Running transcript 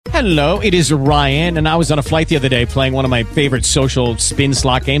Hello, it is Ryan, and I was on a flight the other day playing one of my favorite social spin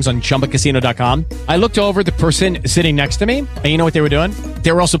slot games on ChumbaCasino.com. I looked over at the person sitting next to me, and you know what they were doing?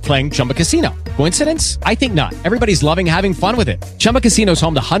 They were also playing Chumba Casino. Coincidence? I think not. Everybody's loving having fun with it. Chumba Casino is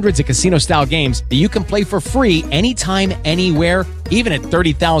home to hundreds of casino-style games that you can play for free anytime, anywhere, even at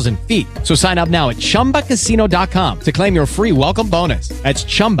 30,000 feet. So sign up now at ChumbaCasino.com to claim your free welcome bonus. That's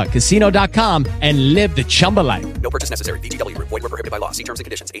ChumbaCasino.com and live the Chumba life. No purchase necessary. VGW. Void where prohibited by law. See terms and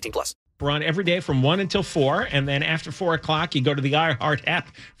conditions. 18+. We're on every day from 1 until 4, and then after 4 o'clock, you go to the iHeart app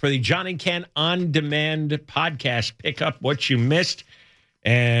for the John and Ken On-Demand podcast. Pick up what you missed.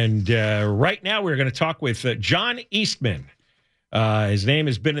 And right now, we're going to talk with John Eastman. His name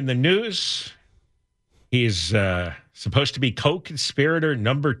has been in the news. He's supposed to be co-conspirator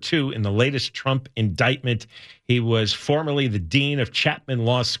number 2 in the latest Trump indictment. He was formerly the dean of Chapman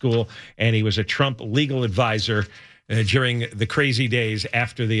Law School, and he was a Trump legal advisor during the crazy days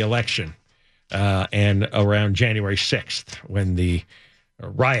after the election and around January 6th when the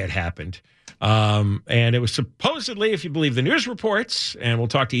riot happened. And it was supposedly, if you believe the news reports, and we'll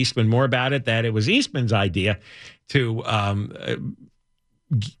talk to Eastman more about it, that it was Eastman's idea to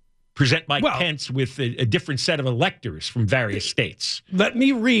present Mike Pence with a different set of electors from various states. Let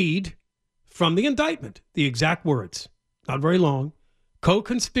me read from the indictment the exact words. Not very long.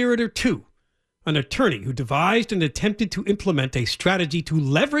 Co-conspirator 2, an attorney who devised and attempted to implement a strategy to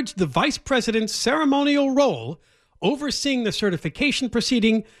leverage the vice president's ceremonial role overseeing the certification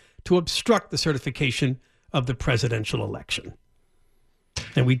proceeding to obstruct the certification of the presidential election.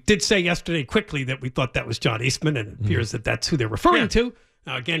 And we did say yesterday quickly that we thought that was John Eastman, and it appears that that's who they're referring to.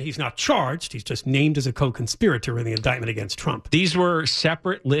 Now, again, he's not charged. He's just named as a co-conspirator in the indictment against Trump. These were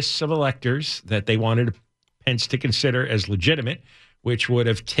separate lists of electors that they wanted Pence to consider as legitimate, which would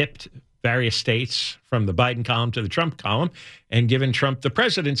have tipped various states from the Biden column to the Trump column and given Trump the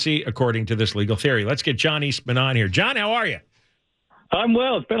presidency, according to this legal theory. Let's get John Eastman on here. John, how are you? I'm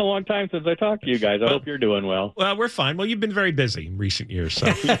well. It's been a long time since I talked to you guys. I hope you're doing well. Well, we're fine. Well, you've been very busy in recent years. So.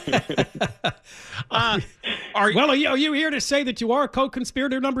 Are you here to say that you are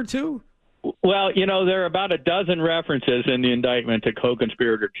co-conspirator number 2? Well, there are about a dozen references in the indictment to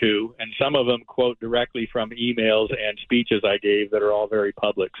co-conspirator 2, and some of them quote directly from emails and speeches I gave that are all very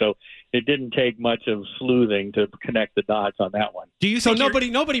public. So it didn't take much of sleuthing to connect the dots on that one. Do you? So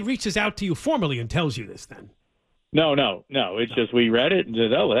nobody reaches out to you formally and tells you this then? No. It's just we read it and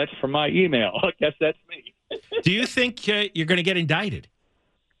said, oh, that's from my email. I guess that's me. Do you think you're going to get indicted?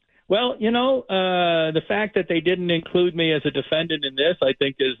 Well, the fact that they didn't include me as a defendant in this, I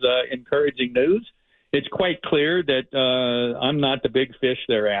think, is encouraging news. It's quite clear that I'm not the big fish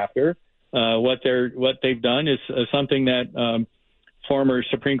they're after. What they've done is something that former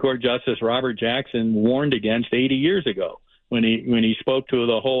Supreme Court Justice Robert Jackson warned against 80 years ago when he spoke to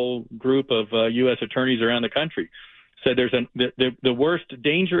the whole group of U.S. attorneys around the country. Said there's the worst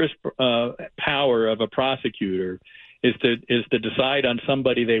dangerous power of a prosecutor is to decide on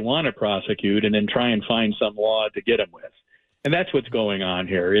somebody they want to prosecute and then try and find some law to get them with. And that's what's going on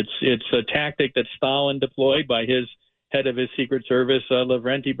here. It's a tactic that Stalin deployed by his head of his Secret Service,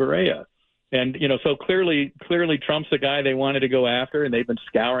 Lavrenti Beria. And, so clearly Trump's the guy they wanted to go after, and they've been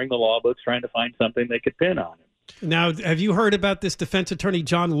scouring the law books trying to find something they could pin on him. Now, have you heard about this defense attorney,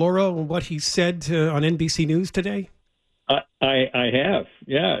 John Lauro, and what he said on NBC News today? I have.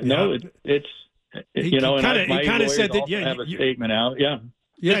 Yeah. No, it's he kind of said that, have a statement out. Yeah.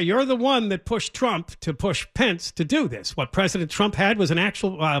 Yeah, you're the one that pushed Trump to push Pence to do this. What President Trump had was an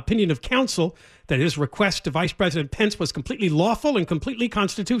actual opinion of counsel that his request to Vice President Pence was completely lawful and completely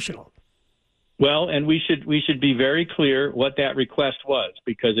constitutional. Well, and we should be very clear what that request was,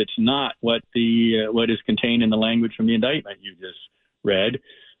 because it's not what is contained in the language from the indictment you just read.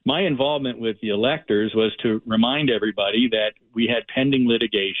 My involvement with the electors was to remind everybody that we had pending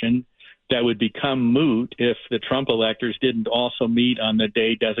litigation that would become moot if the Trump electors didn't also meet on the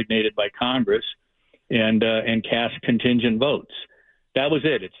day designated by Congress and cast contingent votes. That was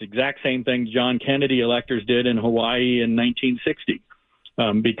it. It's the exact same thing John Kennedy electors did in Hawaii in 1960,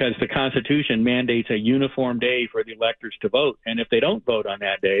 because the Constitution mandates a uniform day for the electors to vote. And if they don't vote on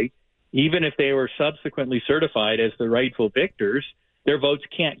that day, even if they were subsequently certified as the rightful victors, their votes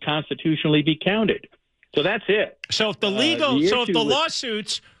can't constitutionally be counted. So that's it. So if the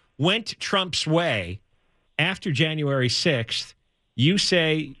lawsuits went Trump's way after January 6th, you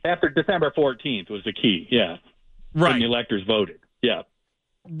say... After December 14th was the key, yeah. Right. When the electors voted, yeah.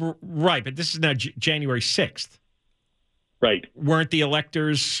 Right, but this is now January 6th. Right. Weren't the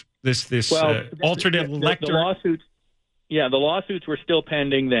electors, this alternate elector... The lawsuits, the lawsuits were still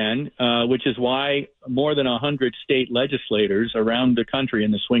pending then, which is why more than 100 state legislators around the country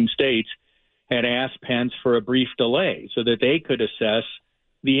in the swing states had asked Pence for a brief delay so that they could assess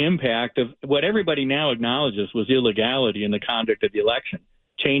the impact of what everybody now acknowledges was illegality in the conduct of the election,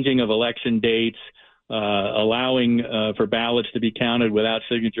 changing of election dates, allowing for ballots to be counted without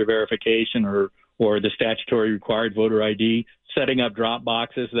signature verification or the statutory required voter ID, setting up drop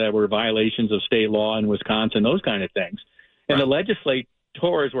boxes that were violations of state law in Wisconsin, those kind of things. And the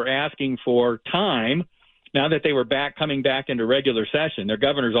legislators were asking for time now that they were coming back into regular session. Their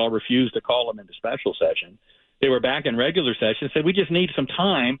governors all refused to call them into special session. They were back in regular session, said we just need some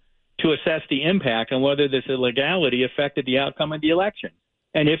time to assess the impact on whether this illegality affected the outcome of the election.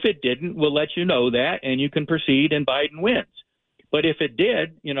 And if it didn't, we'll let you know that, and you can proceed and Biden wins. But if it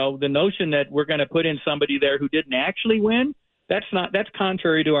did, the notion that we're going to put in somebody there who didn't actually win, that's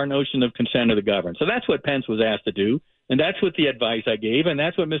contrary to our notion of consent of the governed. So that's what Pence was asked to do. And that's what the advice I gave, and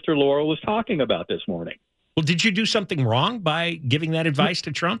that's what Mr. Laurel was talking about this morning. Well, did you do something wrong by giving that advice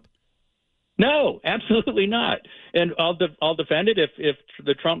to Trump? No, absolutely not. And I'll defend it if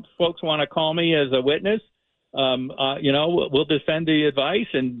the Trump folks want to call me as a witness. We'll defend the advice,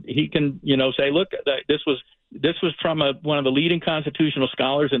 and he can, say, look, this was from one of the leading constitutional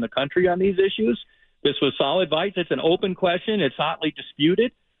scholars in the country on these issues. This was solid advice. It's an open question. It's hotly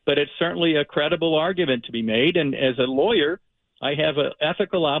disputed. But it's certainly a credible argument to be made. And as a lawyer, I have an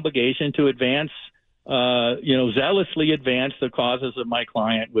ethical obligation to zealously advance the causes of my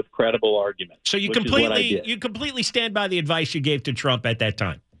client with credible arguments. So you completely stand by the advice you gave to Trump at that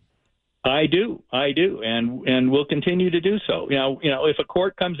time. I do, and we'll continue to do so. If a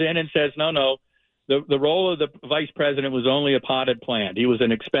court comes in and says no, the role of the vice president was only a potted plant. He was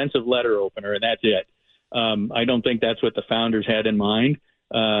an expensive letter opener, and that's it. I don't think that's what the founders had in mind.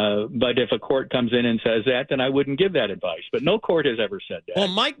 But if a court comes in and says that, then I wouldn't give that advice. But no court has ever said that. Well,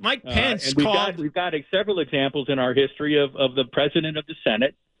 Mike Pence and we've got several examples in our history of the president of the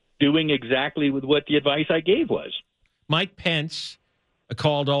Senate doing exactly with what the advice I gave was. Mike Pence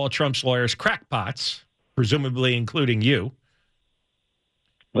called all of Trump's lawyers crackpots, presumably including you.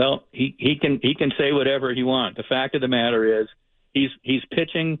 Well, he can say whatever he wants. The fact of the matter is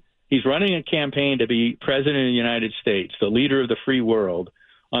he's running a campaign to be president of the United States, the leader of the free world,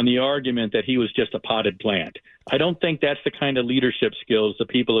 on the argument that he was just a potted plant. I don't think that's the kind of leadership skills the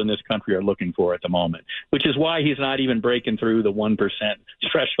people in this country are looking for at the moment, which is why he's not even breaking through the 1%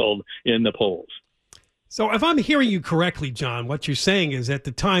 threshold in the polls. So if I'm hearing you correctly, John, what you're saying is at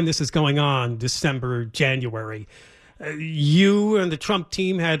the time this is going on, December, January, you and the Trump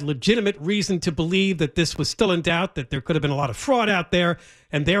team had legitimate reason to believe that this was still in doubt, that there could have been a lot of fraud out there,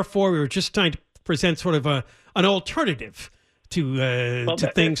 and therefore we were just trying to present sort of an alternative to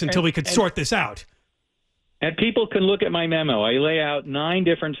things until we could sort this out. And people can look at my memo. I lay out 9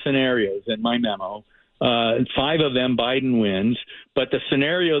 different scenarios in my memo. 5 of them Biden wins, but the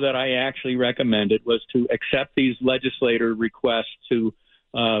scenario that I actually recommended was to accept these legislator requests to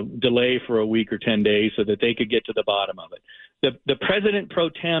delay for a week or 10 days so that they could get to the bottom of it. The president pro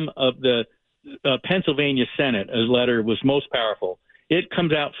tem of the Pennsylvania Senate, a letter was most powerful. It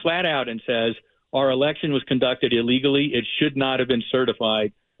comes out flat out and says, our election was conducted illegally. It should not have been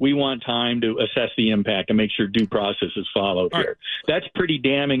certified. We want time to assess the impact and make sure due process is followed here. That's pretty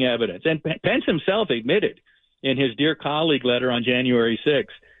damning evidence. And Pence himself admitted in his Dear Colleague letter on January 6th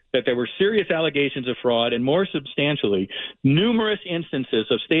that there were serious allegations of fraud and, more substantially, numerous instances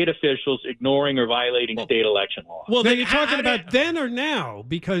of state officials ignoring or violating state election law. Well, then you're talking about then or now,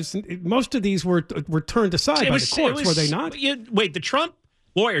 because most of these were turned aside by the courts, were they not? Wait, the Trump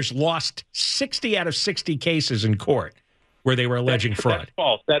lawyers lost 60 out of 60 cases in court where they were alleging fraud. That's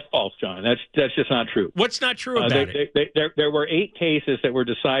false. That's false, John. That's just not true. What's not true about it? There were 8 cases that were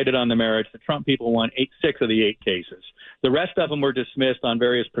decided on the merits. The Trump people won 6 of the 8 cases. The rest of them were dismissed on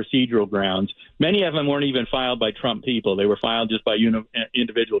various procedural grounds. Many of them weren't even filed by Trump people. They were filed just by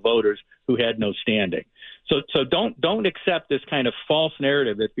individual voters who had no standing. So don't accept this kind of false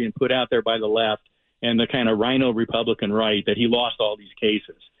narrative that's being put out there by the left and the kind of rhino Republican right that he lost all these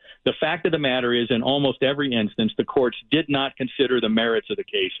cases. The fact of the matter is, in almost every instance, the courts did not consider the merits of the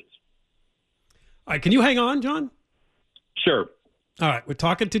cases. All right, can you hang on, John? Sure. All right, we're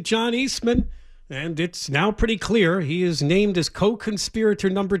talking to John Eastman, and it's now pretty clear he is named as co-conspirator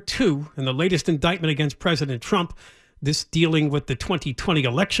number 2 in the latest indictment against President Trump, this dealing with the 2020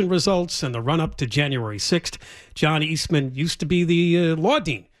 election results and the run-up to January 6th. John Eastman used to be the law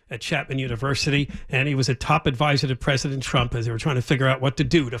dean at Chapman University, and he was a top advisor to President Trump as they were trying to figure out what to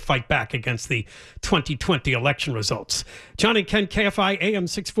do to fight back against the 2020 election results. John and Ken, KFI AM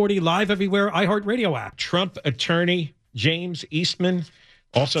 640, live everywhere, iHeartRadio app. Trump attorney James Eastman,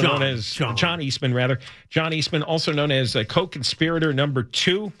 also known as John Eastman, rather. John Eastman, also known as co-conspirator number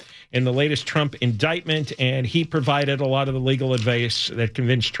 2 in the latest Trump indictment, and he provided a lot of the legal advice that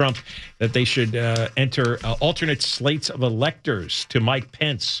convinced Trump that they should enter alternate slates of electors to Mike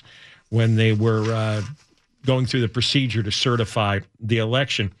Pence when they were going through the procedure to certify the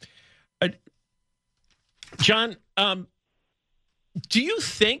election. John, do you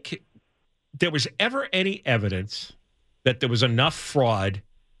think there was ever any evidence that there was enough fraud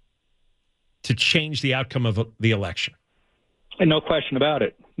to change the outcome of the election? And no question about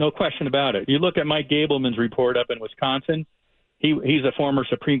it. No question about it. You look at Mike Gableman's report up in Wisconsin. He's a former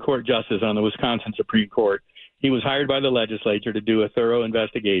Supreme Court justice on the Wisconsin Supreme Court. He was hired by the legislature to do a thorough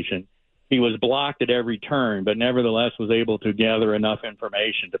investigation. He was blocked at every turn, but nevertheless was able to gather enough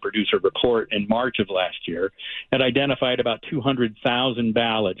information to produce a report in March of last year and identified about 200,000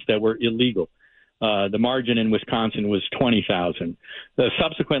 ballots that were illegal. The margin in Wisconsin was 20,000.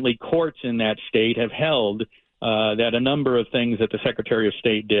 Subsequently, courts in that state have held that a number of things that the Secretary of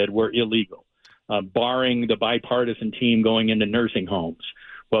State did were illegal, barring the bipartisan team going into nursing homes.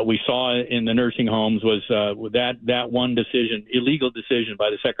 What we saw in the nursing homes was that one decision, illegal decision by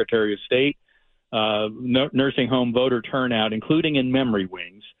the Secretary of State. Nursing home voter turnout, including in memory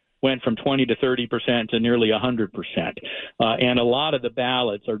wings, went from 20 to 30% to nearly 100%. And a lot of the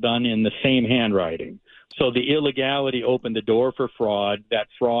ballots are done in the same handwriting. So the illegality opened the door for fraud. That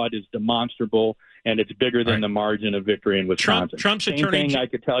fraud is demonstrable, and it's bigger than the margin of victory in Wisconsin. Trump's Same attorney thing I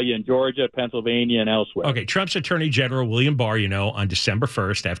could tell you in Georgia, Pennsylvania, and elsewhere. Okay, Trump's Attorney General William Barr, on December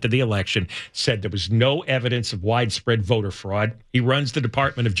 1st, after the election, said there was no evidence of widespread voter fraud. He runs the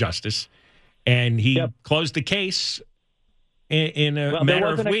Department of Justice, and he closed the case in a matter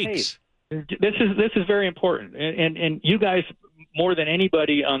of weeks. This is very important, and you guys more than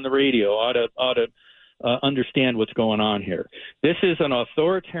anybody on the radio ought to understand what's going on here. This is an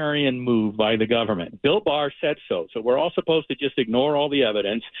authoritarian move by the government. Bill Barr said so. So we're all supposed to just ignore all the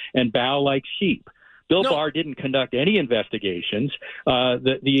evidence and bow like sheep. Bill Barr didn't conduct any investigations.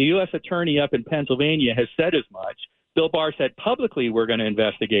 The U.S. attorney up in Pennsylvania has said as much. Bill Barr said publicly we're going to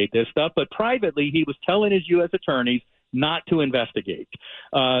investigate this stuff, but privately he was telling his U.S. attorneys not to investigate.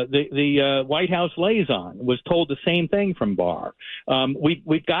 The White House liaison was told the same thing from Barr.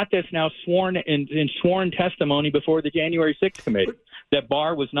 We've got this now sworn in sworn testimony before the January 6th committee that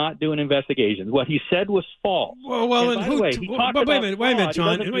Barr was not doing investigations. What he said was false. Well, and by the way, he talked about wait a minute,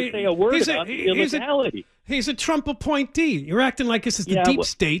 John. He doesn't say a word about the illegality. He's a Trump appointee. You're acting like this is the deep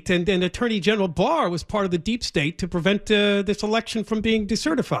state, and Attorney General Barr was part of the deep state to prevent this election from being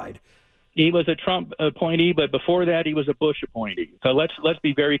decertified. He was a Trump appointee, but before that, he was a Bush appointee. So let's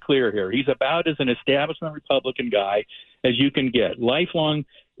be very clear here. He's about as an establishment Republican guy as you can get, lifelong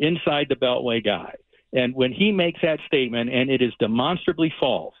inside the Beltway guy. And when he makes that statement, and it is demonstrably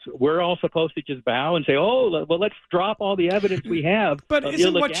false, we're all supposed to just bow and say, "Oh, well, let's drop all the evidence we have." But of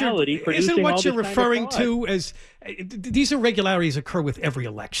isn't illegality what you're referring to as these irregularities occur with every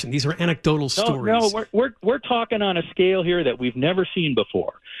election? These are anecdotal stories. No, we're talking on a scale here that we've never seen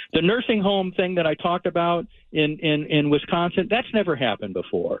before. The nursing home thing that I talked about in Wisconsin, that's never happened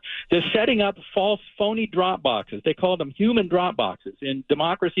before. The setting up false, phony drop boxes, they call them human drop boxes in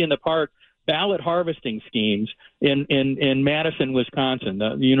Democracy in the Park. Ballot harvesting schemes in Madison, Wisconsin,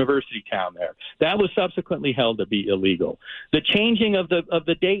 the university town there. That was subsequently held to be illegal. The changing of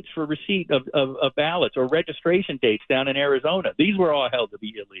the dates for receipt of ballots or registration dates down in Arizona, these were all held to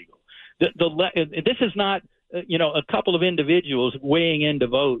be illegal. This is not a couple of individuals weighing in to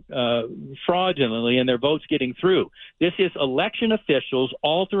vote fraudulently and their votes getting through. This is election officials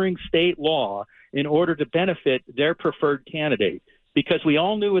altering state law in order to benefit their preferred candidate. Because we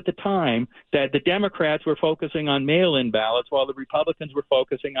all knew at the time that the Democrats were focusing on mail-in ballots while the Republicans were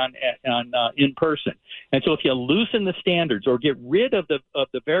focusing on in-person. And so if you loosen the standards or get rid of the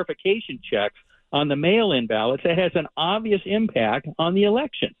verification checks on the mail-in ballots, it has an obvious impact on the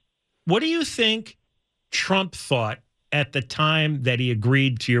election. What do you think Trump thought at the time that he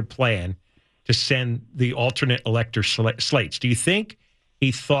agreed to your plan to send the alternate elector slates? Do you think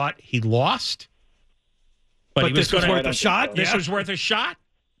he thought he lost? But this was worth a shot? This was worth a shot?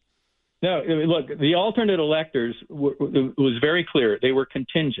 No, look, the alternate electors was very clear. They were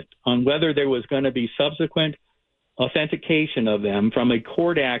contingent on whether there was going to be subsequent authentication of them from a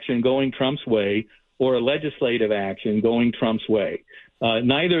court action going Trump's way or a legislative action going Trump's way.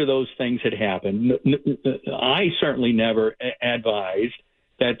 Neither of those things had happened. I certainly never advised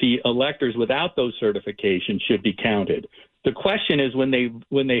that the electors without those certifications should be counted. The question is when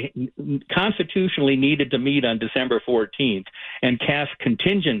they constitutionally needed to meet on December 14th and cast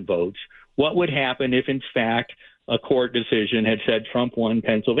contingent votes, what would happen if, in fact, a court decision had said Trump won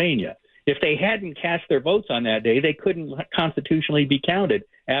Pennsylvania. If they hadn't cast their votes on that day, they couldn't constitutionally be counted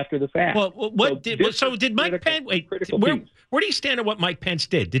after the fact. Well, did Mike Pence? Wait, where do you stand on what Mike Pence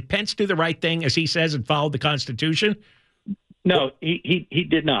did? Did Pence do the right thing, as he says, and followed the Constitution? No, he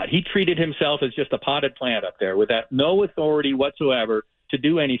did not. He treated himself as just a potted plant up there, with no authority whatsoever to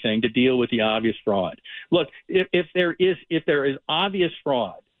do anything to deal with the obvious fraud. Look, if there is obvious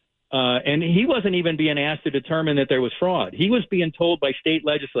fraud, and he wasn't even being asked to determine that there was fraud. He was being told by state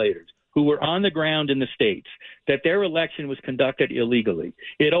legislators who were on the ground in the states that their election was conducted illegally.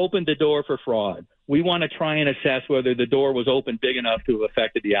 It opened the door for fraud. We want to try and assess whether the door was open big enough to have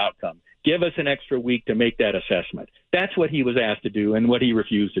affected the outcome. Give us an extra week to make that assessment. That's what he was asked to do and what he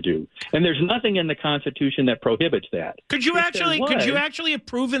refused to do. And there's nothing in the Constitution that prohibits that. Could you actually have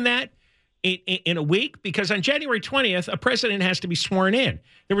proven that in a week? Because on January 20th, a president has to be sworn in.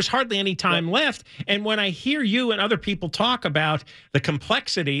 There was hardly any time left. And when I hear you and other people talk about the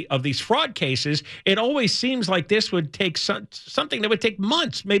complexity of these fraud cases, it always seems like this would take something that would take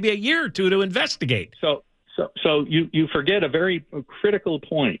months, maybe a year or two to investigate. So you forget a very critical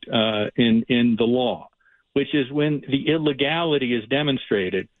point in the law, which is when the illegality is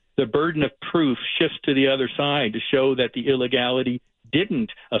demonstrated, the burden of proof shifts to the other side to show that the illegality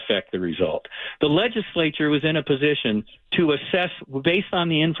didn't affect the result. The legislature was in a position to assess, based on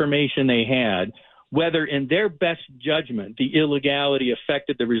the information they had, whether in their best judgment the illegality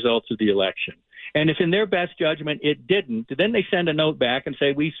affected the results of the election. And if in their best judgment it didn't, then they send a note back and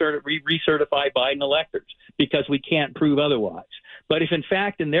say, we recertify Biden electors because we can't prove otherwise. But if in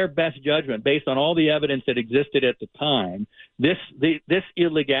fact in their best judgment, based on all the evidence that existed at the time, this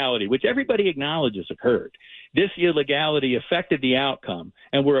illegality, which everybody acknowledges occurred, this illegality affected the outcome,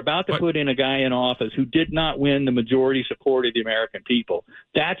 and we're about to put in a guy in office who did not win the majority support of the American people.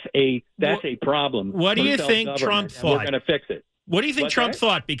 That's a problem. What do you think Trump thought? We're going to fix it. What do you think Trump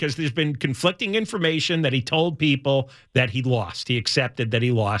thought? Because there's been conflicting information that he told people that he lost. He accepted that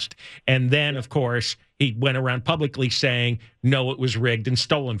he lost. And then, of course, he went around publicly saying, no, it was rigged and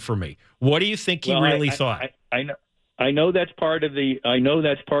stolen from me. What do you think he really thought? I know that's part of the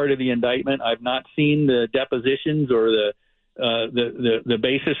indictment. I've not seen the depositions or the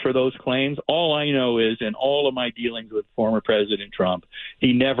basis for those claims. All I know is, in all of my dealings with former President Trump,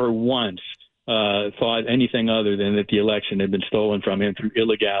 he never once thought anything other than that the election had been stolen from him through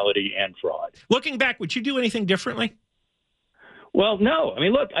illegality and fraud. Looking back, would you do anything differently? Well, no. I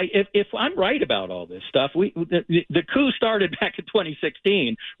mean, look, if I'm right about all this stuff, the coup started back in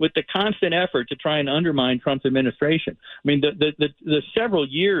 2016 with the constant effort to try and undermine Trump's administration. I mean, the several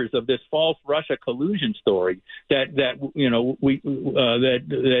years of this false Russia collusion story that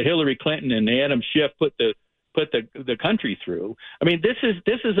Hillary Clinton and Adam Schiff put the country through. I mean, this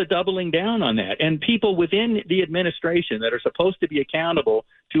is a doubling down on that. And people within the administration that are supposed to be accountable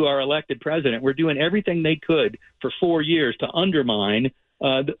to our elected president were doing everything they could for 4 years to undermine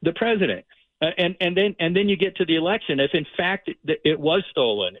the president. And then you get to the election. If in fact it was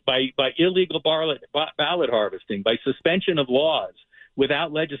stolen by illegal ballot harvesting, by suspension of laws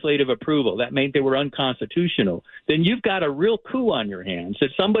without legislative approval, that meant they were unconstitutional, then you've got a real coup on your hands,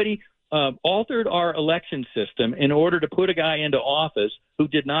 that somebody altered our election system in order to put a guy into office who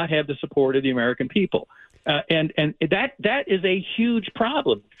did not have the support of the American people. And that is a huge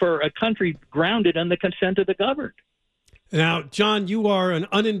problem for a country grounded on the consent of the governed. Now, John, you are an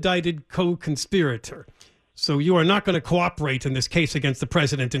unindicted co-conspirator, so you are not going to cooperate in this case against the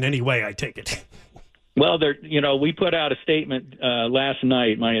president in any way, I take it. Well, we put out a statement last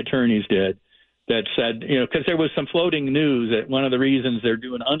night, my attorneys did, that said, because there was some floating news that one of the reasons they're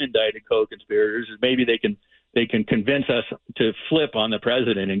doing unindicted co-conspirators is maybe they can convince us to flip on the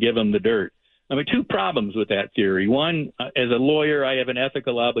president and give him the dirt. I mean, two problems with that theory. One, as a lawyer, I have an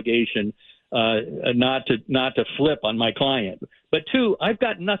ethical obligation not to flip on my client. But two, I've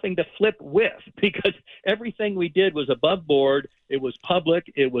got nothing to flip with, because everything we did was above board. It was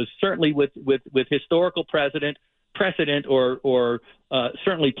public. It was certainly with historical precedent or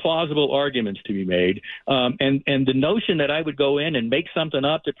certainly plausible arguments to be made. And the notion that I would go in and make something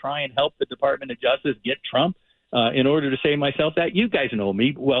up to try and help the Department of Justice get Trump in order to save myself, that you guys know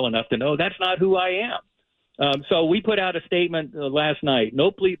me well enough to know that's not who I am. So we put out a statement last night: no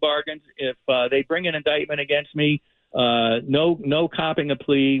plea bargains. If they bring an indictment against me, no copping a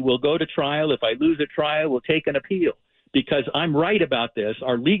plea. We'll go to trial. If I lose a trial, we'll take an appeal, because I'm right about this.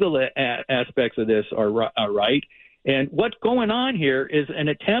 Our legal aspects of this are right. And what's going on here is an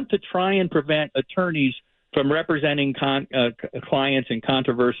attempt to try and prevent attorneys from representing clients in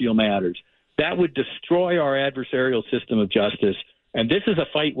controversial matters. That would destroy our adversarial system of justice. And this is a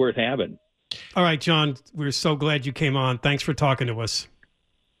fight worth having. All right, John, we're so glad you came on. Thanks for talking to us.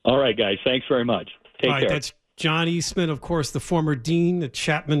 All right, guys. Thanks very much. Take care. That's John Eastman, of course, the former dean at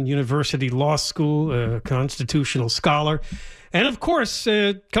Chapman University Law School, a constitutional scholar. And, of course,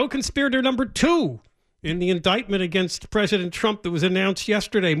 co-conspirator number 2 in the indictment against President Trump that was announced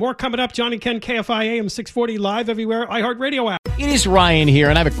yesterday. More coming up. John and Ken, KFI AM 640, live everywhere, iHeartRadio app. It is Ryan here,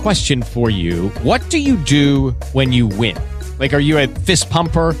 and I have a question for you. What do you do when you win? Like, are you a fist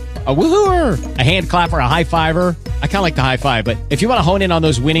pumper, a woohooer, a hand clapper, a high fiver? I kind of like the high five, but if you want to hone in on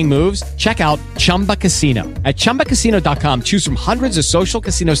those winning moves, check out Chumba Casino. At ChumbaCasino.com, choose from hundreds of social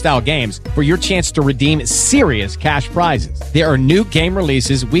casino-style games for your chance to redeem serious cash prizes. There are new game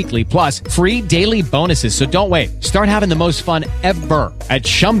releases weekly, plus free daily bonuses. So don't wait. Start having the most fun ever at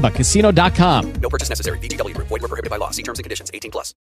ChumbaCasino.com. No purchase necessary. VGW Group. Void where prohibited by law. See terms and conditions. 18+.